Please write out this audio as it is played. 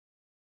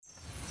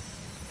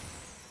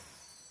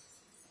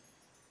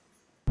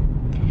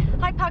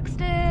Hi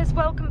Pugsters,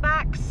 welcome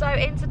back. So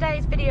in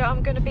today's video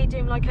I'm going to be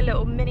doing like a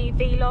little mini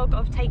vlog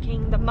of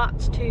taking the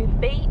mutts to the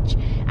beach,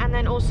 and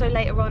then also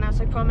later on,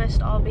 as I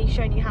promised, I'll be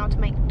showing you how to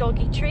make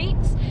doggy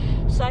treats.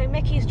 So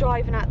Mickey's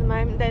driving at the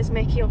moment. There's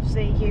Mickey,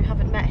 obviously you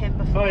haven't met him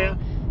before. Oh yeah.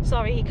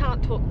 Sorry, he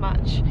can't talk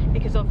much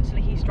because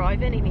obviously he's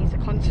driving, he needs to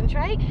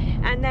concentrate.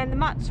 And then the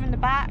mutts are in the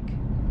back.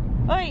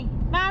 Oi,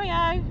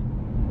 Mario!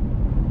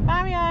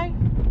 Mario!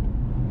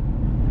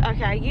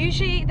 Okay,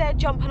 usually they're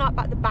jumping up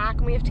at the back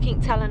and we have to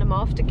keep telling them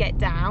off to get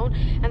down,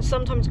 and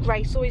sometimes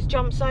Grace always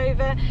jumps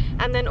over,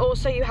 and then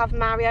also you have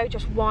Mario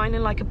just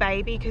whining like a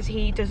baby because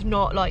he does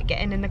not like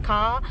getting in the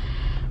car.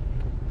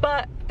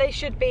 But they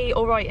should be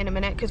alright in a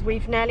minute because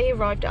we've nearly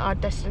arrived at our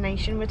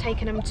destination. We're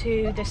taking them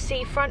to the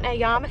seafront near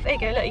Yarmouth. There you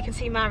go, look, you can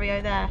see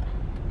Mario there.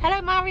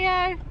 Hello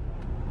Mario!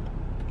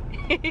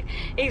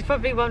 He's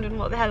probably wondering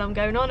what the hell I'm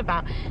going on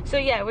about. So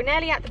yeah, we're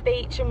nearly at the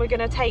beach and we're going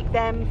to take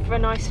them for a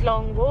nice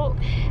long walk.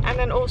 And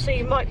then also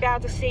you might be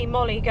able to see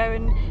Molly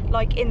going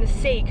like in the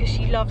sea because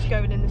she loves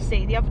going in the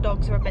sea. The other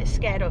dogs are a bit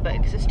scared of it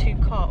because it's too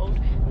cold,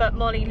 but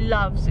Molly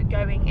loves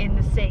going in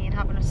the sea and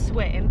having a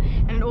swim.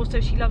 And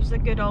also she loves a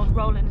good old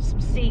roll in some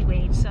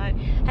seaweed. So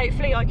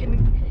hopefully I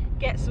can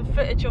get some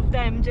footage of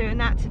them doing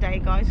that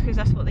today, guys, because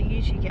that's what they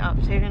usually get up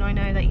to, and I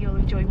know that you'll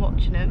enjoy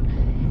watching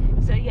them.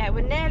 So yeah,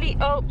 we're nearly,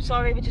 oh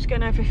sorry, we're just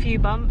going over a few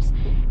bumps.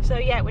 So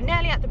yeah, we're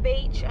nearly at the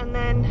beach, and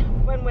then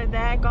when we're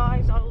there,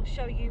 guys, I'll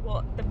show you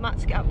what the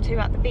mutts get up to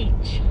at the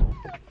beach.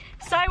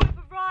 So we've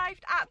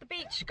arrived at the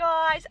beach,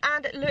 guys,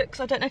 and it looks,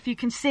 I don't know if you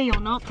can see or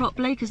not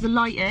properly because the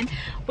lighting.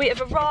 We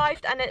have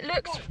arrived and it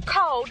looks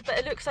cold, but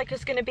it looks like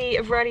it's going to be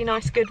a really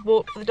nice good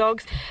walk for the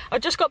dogs.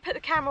 I've just got to put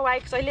the camera away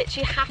because I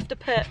literally have to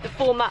put the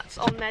 4 mutts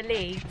on their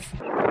leads.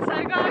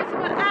 So guys,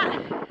 we're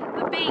at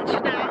the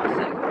beach now,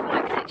 so we've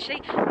like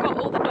literally got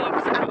all the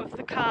dogs out of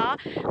the car.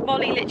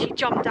 Molly literally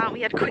jumped out,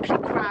 we had to quickly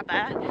grab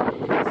her.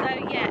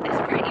 So yeah,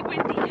 it's pretty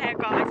windy here,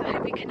 guys, I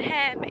hope you can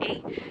hear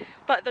me.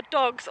 But the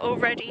dog's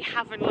already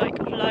having like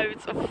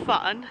loads of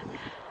fun.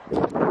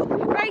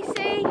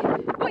 Gracie,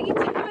 what are you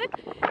doing?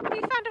 Have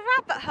you found a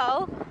rabbit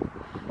hole?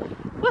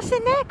 What's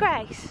in there,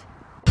 Grace?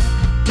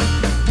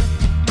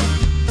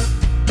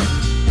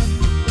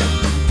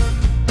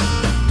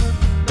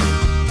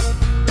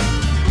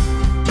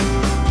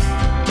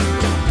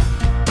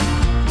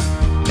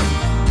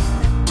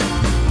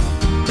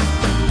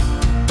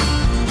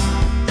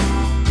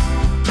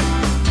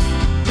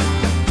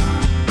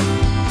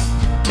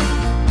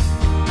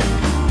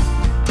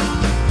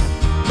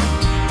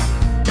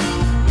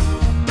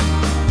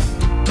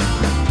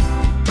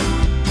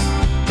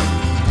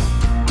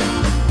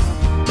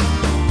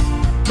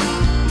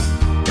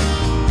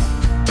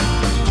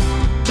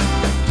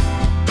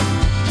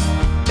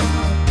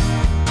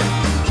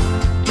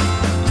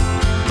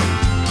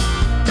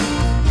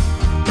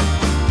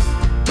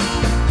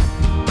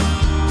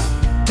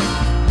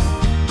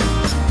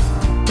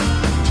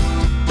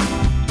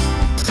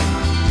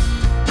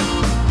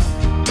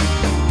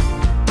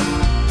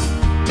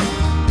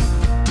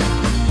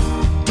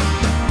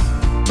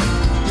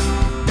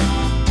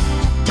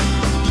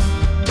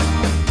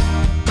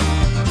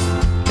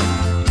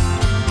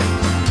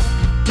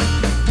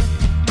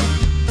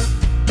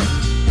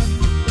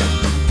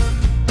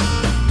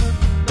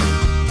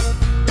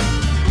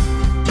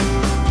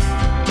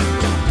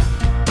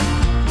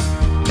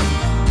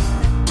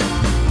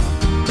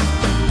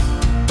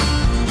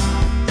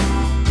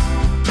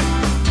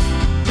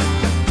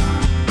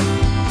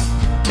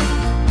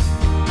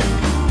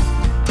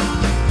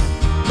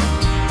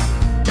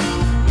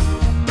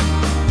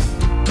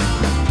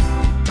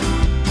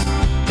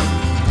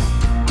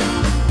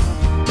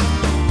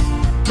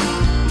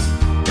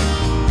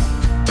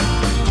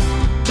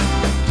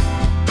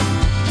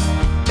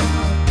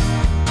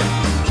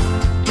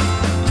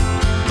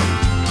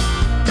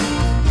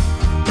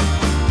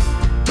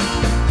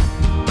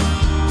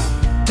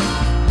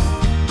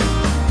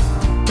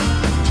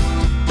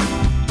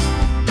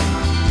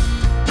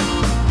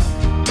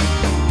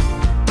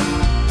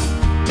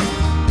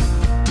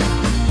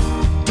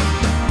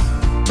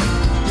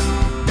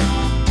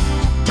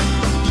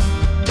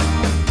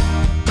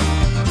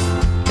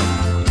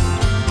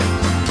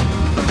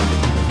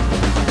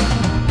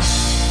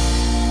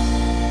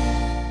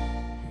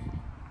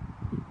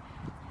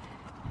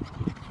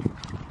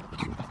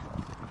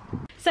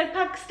 So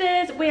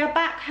Pugsters, we are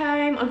back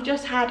home. I've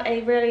just had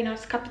a really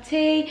nice cup of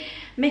tea.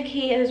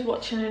 Mickey is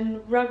watching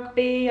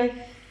rugby, I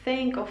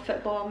think, or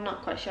football, I'm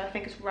not quite sure, I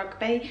think it's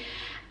rugby.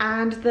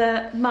 And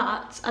the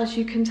mutts, as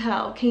you can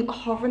tell, keep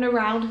hovering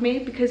around me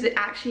because it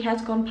actually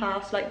has gone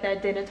past like their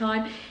dinner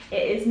time.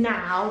 It is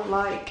now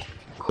like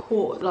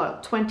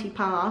 20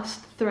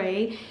 past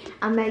 3,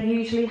 and they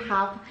usually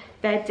have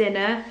their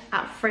dinner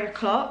at 3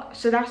 o'clock.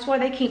 So that's why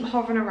they keep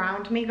hovering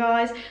around me,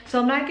 guys. So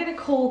I'm now gonna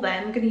call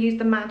them, I'm gonna use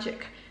the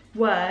magic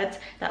words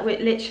that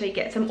would literally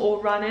get them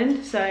all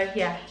running. So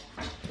yeah,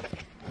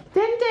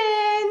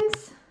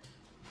 din-dins,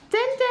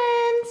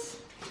 din-dins,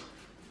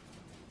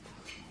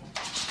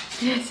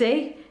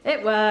 See,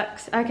 it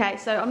works. Okay,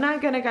 so I'm now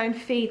going to go and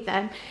feed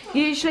them.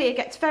 Usually it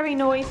gets very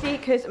noisy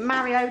because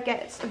Mario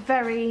gets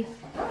very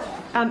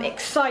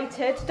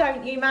excited,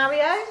 don't you,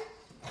 Mario?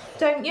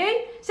 Don't you?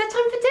 Is it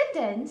time for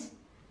din-dins?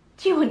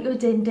 Do you want your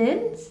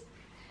din-dins?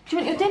 Do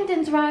you want your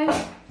din-dins,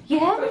 Rose?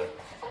 Yeah?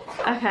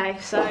 Okay,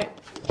 so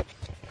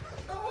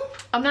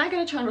I'm now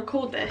going to try and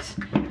record this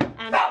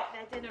and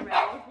get their dinner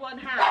ready with one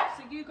hand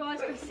so you guys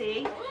can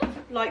see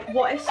like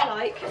what it's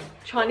like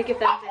trying to give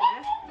them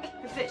dinner,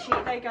 because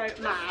literally they go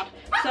mad.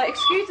 So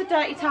excuse the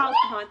dirty towels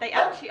behind, they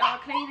actually are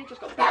clean, they've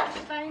just got blood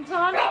stains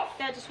on.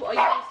 They're just what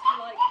I use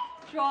to like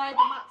dry the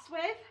mats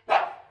with.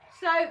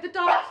 So the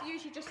dogs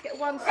usually just get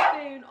one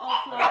spoon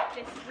of like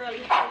this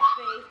really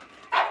healthy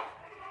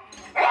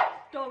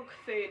dog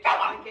food that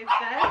I give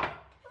them.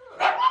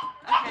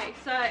 Okay,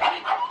 so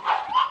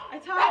I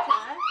told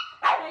you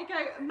they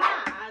go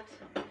mad.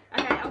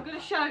 Okay, I'm going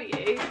to show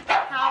you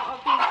how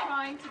I've been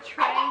trying to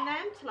train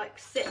them to like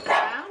sit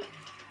down.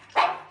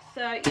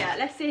 So yeah,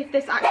 let's see if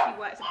this actually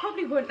works. I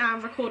probably wouldn't now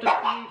record it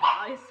for you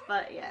guys,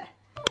 but yeah.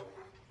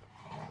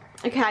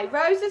 Okay,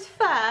 Rose is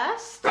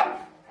first.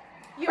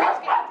 You always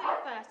get to do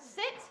it first.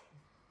 Sit.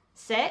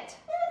 Sit.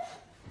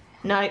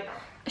 No.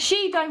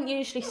 She don't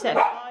usually sit,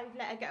 but I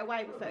let her get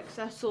away with it because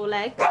I saw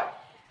legs.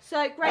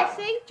 So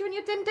Gracie, do you want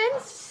your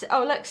din-dins?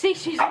 Oh look, see,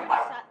 she's already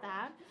sat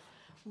down.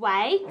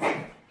 Wait.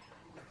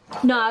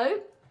 No.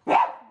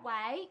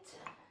 Wait.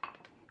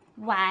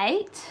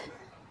 Wait.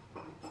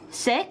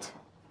 Sit.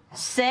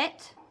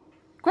 Sit.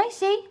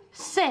 Gracie,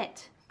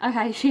 sit.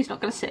 Okay, she's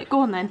not going to sit.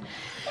 Go on then.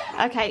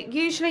 Okay,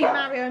 usually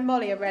Mario and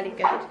Molly are really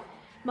good.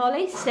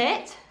 Molly,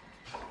 sit.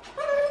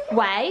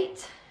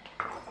 Wait.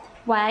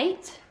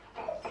 Wait.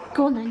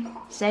 Go on then.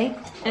 See?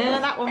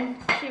 That one,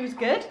 she was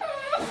good.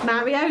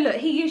 Mario, look,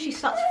 he usually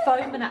starts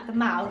foaming at the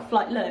mouth.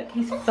 Like, look,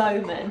 he's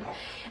foaming.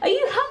 Are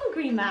you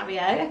hungry,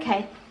 Mario?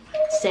 Okay.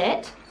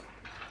 Sit.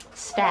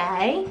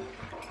 Stay.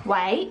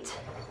 Wait.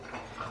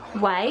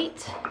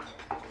 Wait.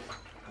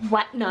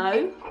 Wait.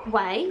 No.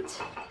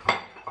 Wait.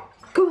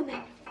 Go on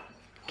then.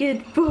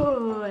 Good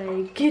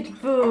boy.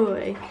 Good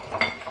boy.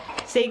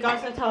 See,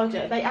 guys, I told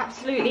you, they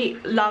absolutely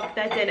love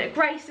their dinner.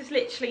 Grace is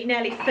literally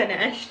nearly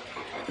finished.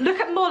 Look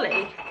at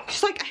Molly.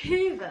 She's like a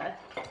hoover.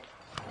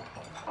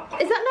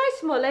 Is that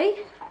nice, Molly?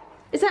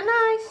 Is that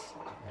nice?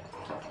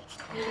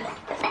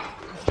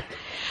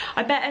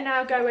 I better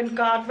now go and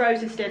guard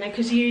Rose's dinner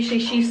because usually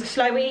she's the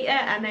slow eater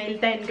and they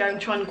then go and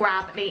try and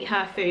grab and eat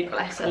her food.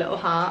 Bless her little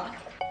heart.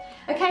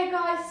 Okay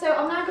guys, so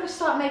I'm now going to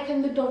start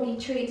making the doggy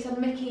treats and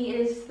Mickey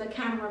is the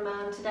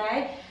cameraman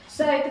today.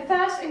 So the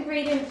first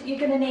ingredient you're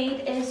going to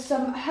need is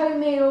some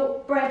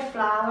wholemeal bread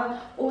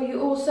flour, or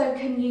you also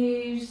can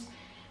use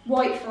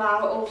white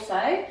flour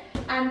also.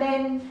 And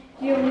then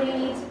you'll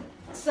need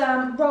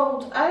some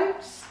rolled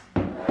oats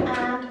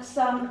and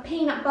some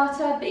peanut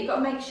butter, but you've got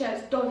to make sure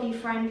it's doggy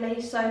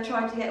friendly, so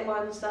try to get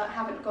ones that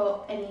haven't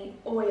got any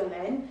oil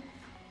in.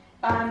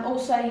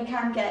 Also you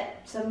can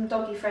get some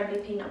doggy friendly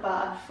peanut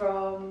butter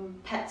from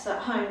Pets at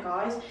Home,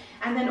 guys.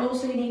 And then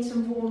also you need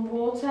some warm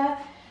water.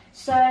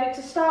 So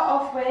to start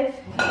off with,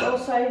 you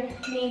also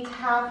need to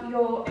have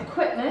your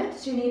equipment.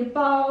 So you need a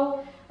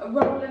bowl, a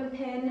rolling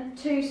pin,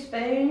 2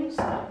 spoons,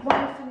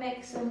 one for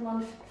mixing,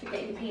 one for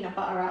getting your peanut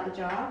butter out of the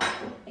jar,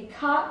 a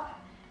cup,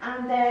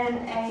 and then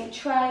a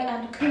tray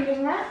and a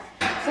cooling rack.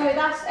 So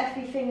that's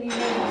everything you need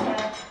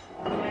to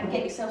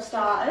get yourself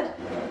started.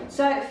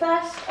 So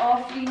first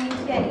off, you need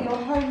to get your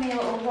wholemeal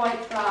or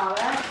white flour,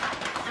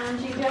 and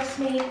you just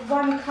need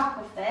 1 cup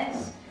of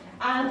this.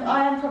 And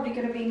I am probably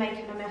going to be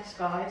making a mess,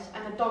 guys,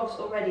 and the dog's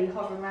already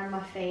hovering around my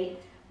feet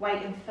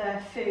waiting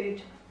for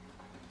food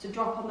to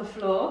drop on the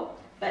floor,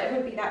 but it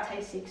wouldn't be that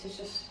tasty because it's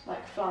just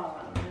like flour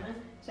at the moment.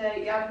 So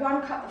you have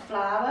 1 cup of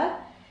flour,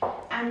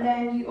 and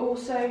then you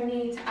also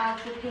need to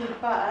add your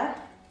peanut butter,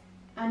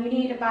 and you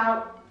need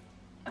about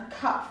a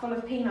cup full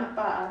of peanut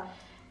butter.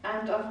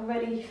 And I've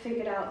already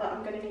figured out that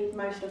I'm going to need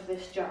most of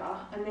this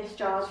jar, and this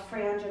jar is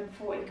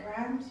 340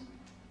 grams.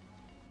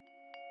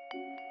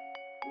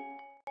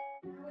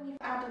 Now when you've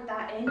added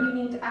that in, you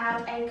need to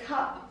add a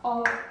cup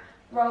of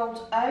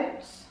rolled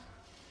oats.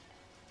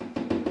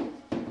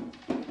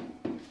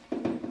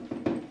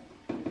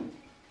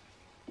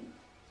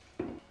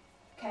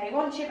 Okay,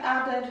 once you've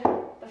added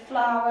the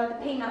flour, the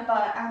peanut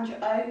butter and your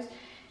oats,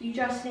 you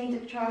just need to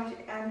try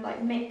and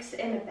like mix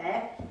it in a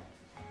bit.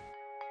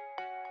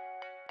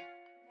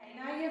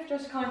 You've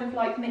just kind of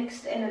like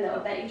mixed it in a little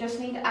bit. You just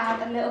need to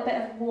add a little bit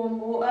of warm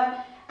water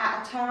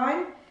at a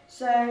time.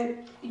 So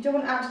you don't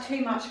want to add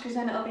too much because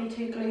then it'll be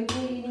too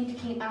gloopy. You need to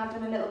keep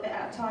adding a little bit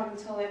at a time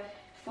until it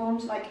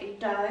forms like a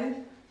dough.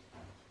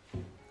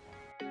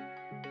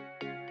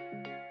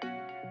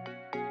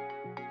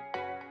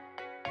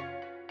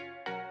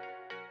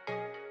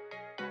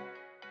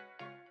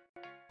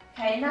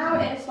 Okay, now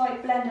it's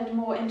like blended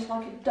more into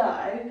like a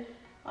dough.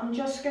 I'm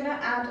just going to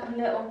add a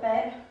little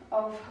bit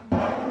of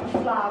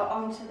flour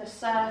onto the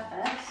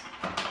surface,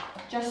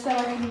 just so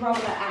I can roll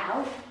it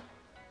out.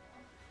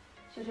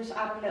 So just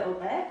add a little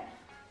bit.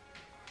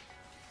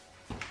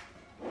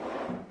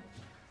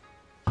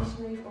 Just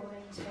move all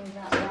these things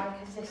out of the way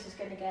because this is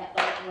going to get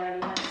like really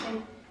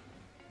messy.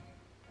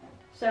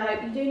 So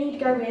you do need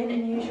to go in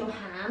and use your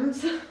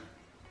hands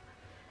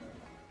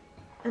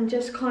and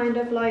just kind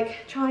of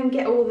like try and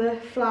get all the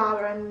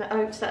flour and the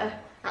oats that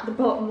are at the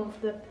bottom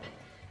of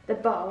the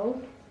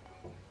bowl.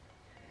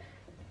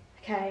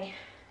 Okay.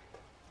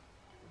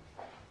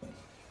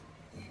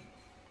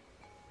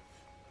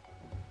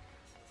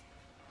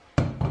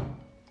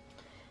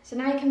 So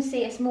now you can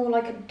see it's more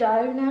like a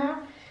dough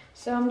now.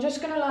 So I'm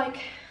just gonna like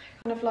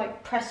kind of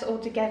like press it all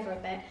together a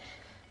bit,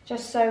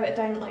 just so it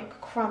don't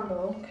like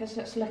crumble, because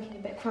it's looking a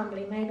bit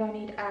crumbly. Maybe I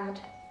need to add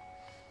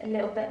a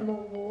little bit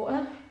more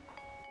water.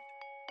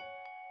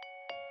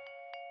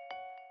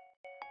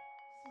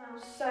 It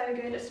smells so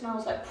good. It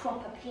smells like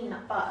proper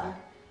peanut butter.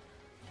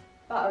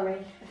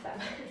 Buttery, if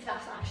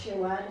that's actually a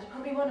word. It's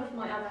probably one of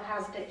my other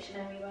Has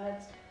Dictionary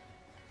words.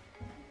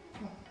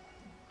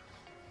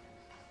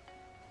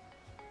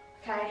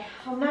 Okay,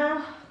 I'm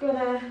now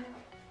gonna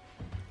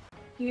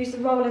use the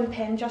rolling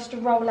pin just to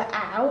roll it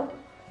out.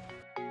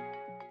 I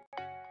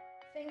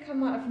think I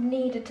might have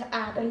needed to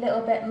add a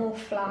little bit more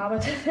flour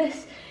to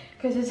this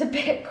because it's a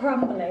bit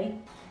crumbly.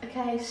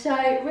 Okay,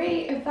 so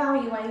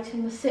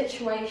re-evaluating the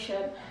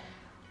situation,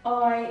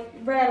 I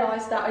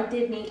realised that I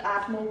did need to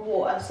add more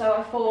water. So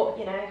I thought,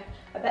 you know,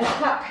 I better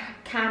cut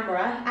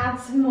camera, add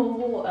some more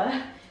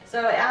water.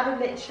 So I added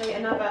literally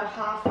another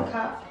half a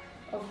cup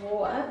of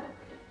water.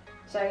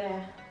 So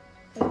yeah.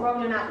 It's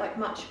rolling out like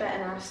much better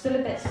now. Still a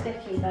bit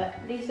sticky, but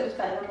at least it was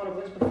better than what it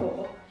was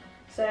before.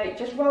 So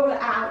just roll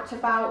it out to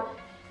about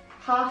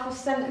 ½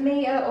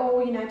 centimetre,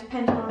 or you know,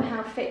 depending on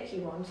how thick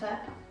you want it.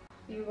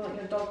 You want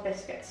your dog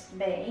biscuits to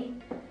be.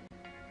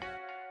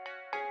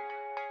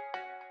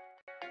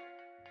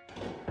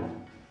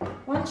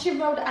 Once you've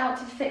rolled it out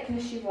to the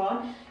thickness you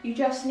want, you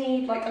just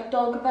need like a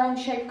dog bone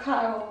shaped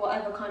cutter or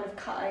whatever kind of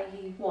cutter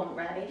you want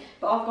really.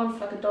 But I've gone for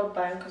like a dog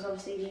bone because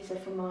obviously these are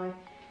for my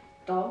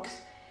dogs.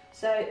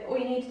 So all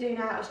you need to do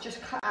now is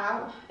just cut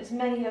out as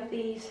many of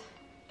these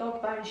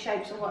dog bone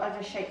shapes or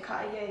whatever shape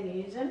cutter you're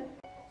using.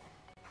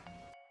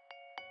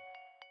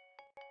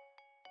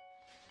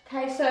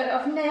 Okay, so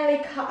I've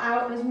nearly cut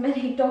out as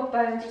many dog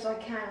bones as I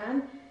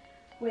can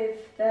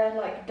with the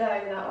like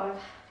dough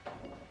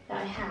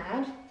that I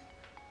had.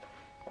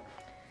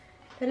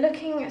 They're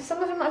looking,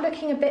 some of them are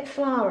looking a bit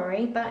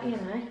floury, but you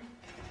know,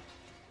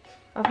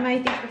 I've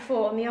made these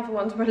before and the other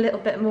ones were a little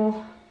bit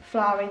more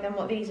floury than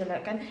what these are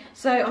looking.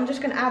 So I'm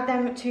just going to add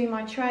them to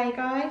my tray,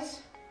 guys.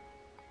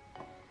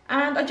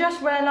 And I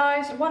just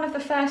realised one of the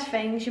first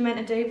things you're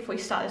meant to do before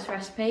you start this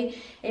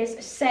recipe is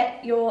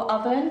set your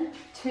oven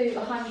to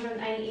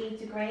 180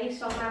 degrees.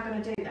 So I'm now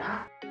going to do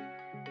that.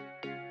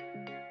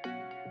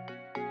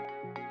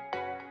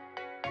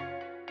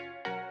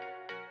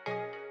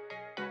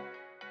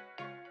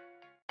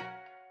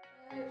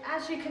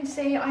 As you can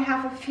see, I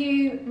have a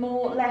few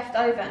more left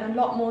over and a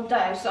lot more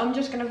dough, so I'm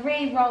just going to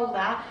re-roll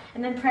that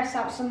and then press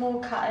out some more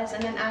cutters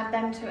and then add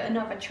them to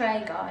another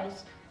tray,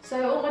 guys.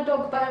 So all my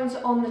dog bones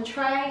are on the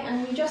tray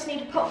and you just need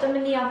to pop them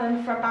in the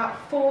oven for about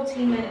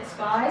 40 minutes,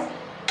 guys.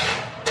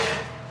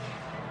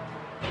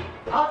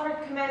 I'd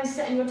recommend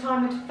setting your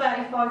timer to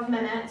 35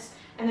 minutes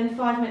and then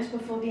 5 minutes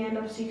before the end,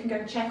 obviously you can go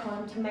and check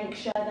on them to make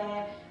sure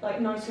they're like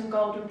nice and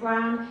golden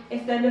brown.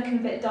 If they're looking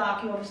a bit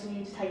dark, you obviously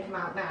need to take them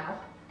out now.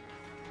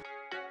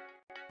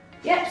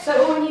 Yep,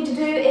 so all we need to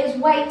do is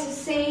wait to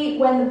see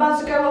when the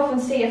buzzer go off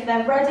and see if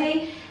they're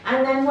ready.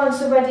 And then once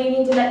they're ready, you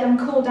need to let them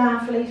cool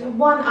down for at least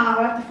 1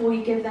 hour before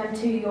you give them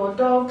to your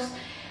dogs.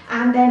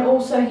 And then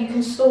also you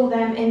can store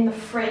them in the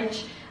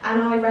fridge,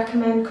 and I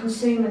recommend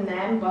consuming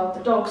them, well,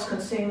 the dogs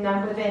consume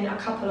them within a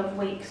couple of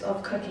weeks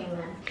of cooking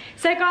them.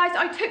 So guys,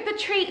 I took the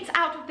treats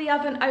out of the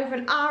oven over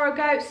an hour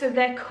ago, so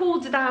they're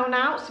cooled down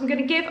now. So I'm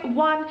going to give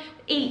one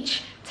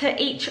each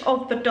to each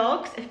of the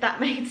dogs, if that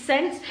made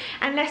sense,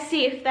 and let's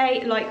see if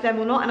they like them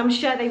or not. And I'm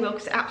sure they will,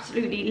 because they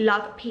absolutely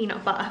love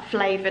peanut butter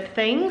flavoured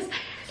things.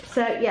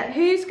 So yeah,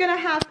 who's going to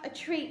have a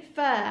treat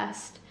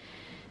first?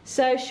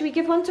 So should we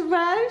give one to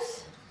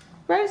Rose?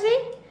 Rosie?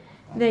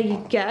 There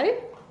you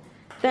go.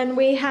 Then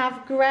we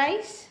have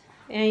Grace.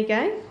 There you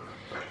go.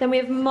 Then we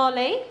have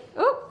Molly.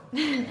 Oh,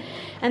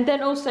 and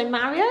then also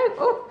Mario.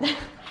 Oh,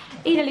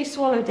 he nearly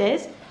swallowed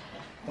his.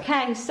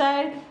 Okay,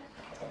 so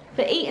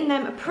they're eating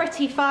them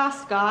pretty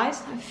fast,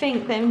 guys. I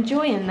think they're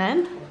enjoying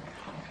them.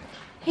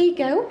 Here you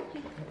go.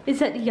 Is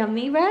that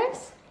yummy,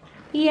 Rose?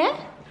 Yeah?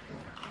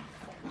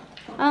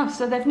 Oh,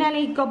 so they've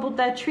nearly gobbled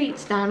their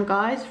treats down,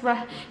 guys.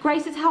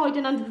 Grace is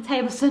hiding under the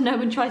table so no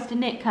one tries to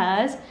nick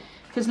hers.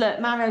 Because look,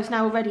 Mario's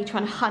now already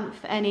trying to hunt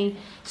for any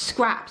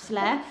scraps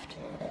left.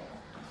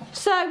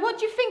 So, what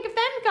do you think of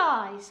them,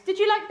 guys? Did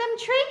you like them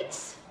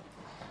treats?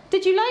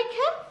 Did you like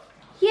them?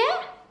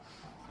 Yeah?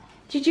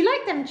 Did you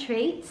like them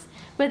treats?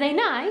 Were they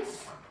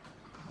nice?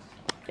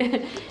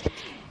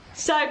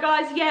 So,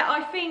 guys, yeah,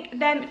 I think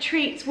them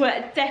treats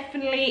were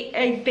definitely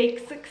a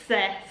big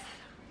success.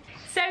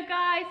 So,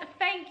 guys,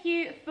 thank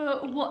you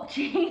for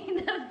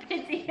watching the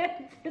video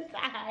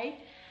today.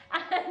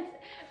 And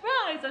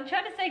right, I'm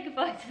trying to say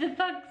goodbye to the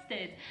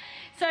Pugsters.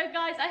 So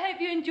guys, I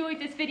hope you enjoyed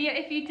this video.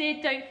 If you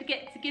did, don't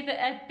forget to give it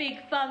a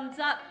big thumbs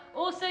up.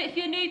 Also, if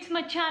you're new to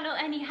my channel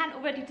and you hadn't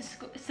already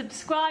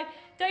subscribed,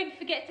 don't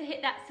forget to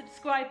hit that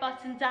subscribe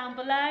button down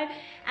below.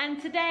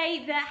 And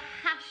today, the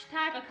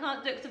hashtag, I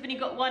can't do it because I've only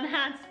got one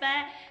hand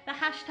spare, the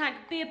hashtag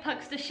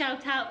beapugster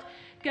shout out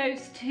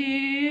goes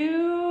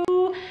to...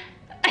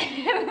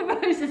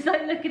 Rose is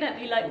like looking at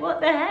me like,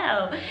 what the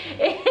hell?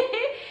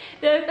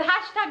 The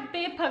hashtag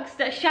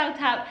beapugster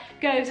shout out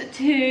goes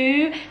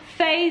to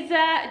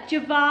Fazer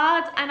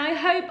Javad, and I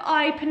hope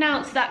I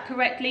pronounced that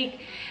correctly.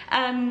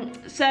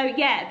 So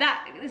yeah,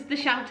 that is the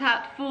shout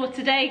out for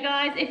today,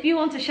 guys. If you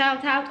want a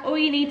shout out, all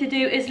you need to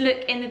do is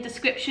look in the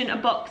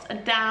description box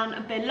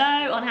down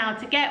below on how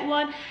to get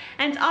one,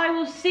 and I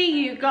will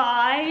see you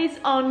guys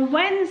on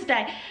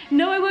Wednesday.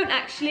 No, I won't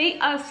actually.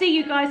 I'll see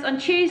you guys on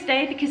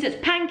Tuesday because it's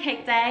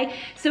pancake day,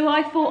 so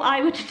I thought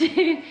I would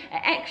do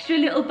an extra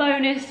little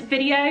bonus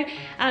video.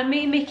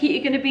 Me and Mickey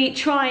are going to be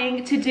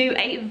trying to do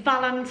a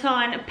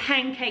Valentine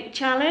pancake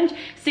challenge,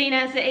 seeing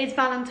as it is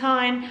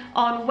Valentine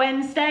on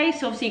Wednesday.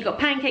 So obviously you've got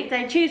pancake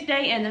day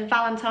Tuesday and then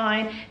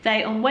Valentine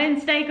day on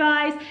Wednesday,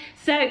 guys.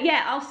 So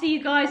yeah, I'll see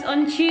you guys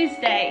on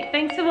Tuesday.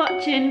 Thanks for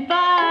watching.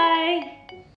 Bye.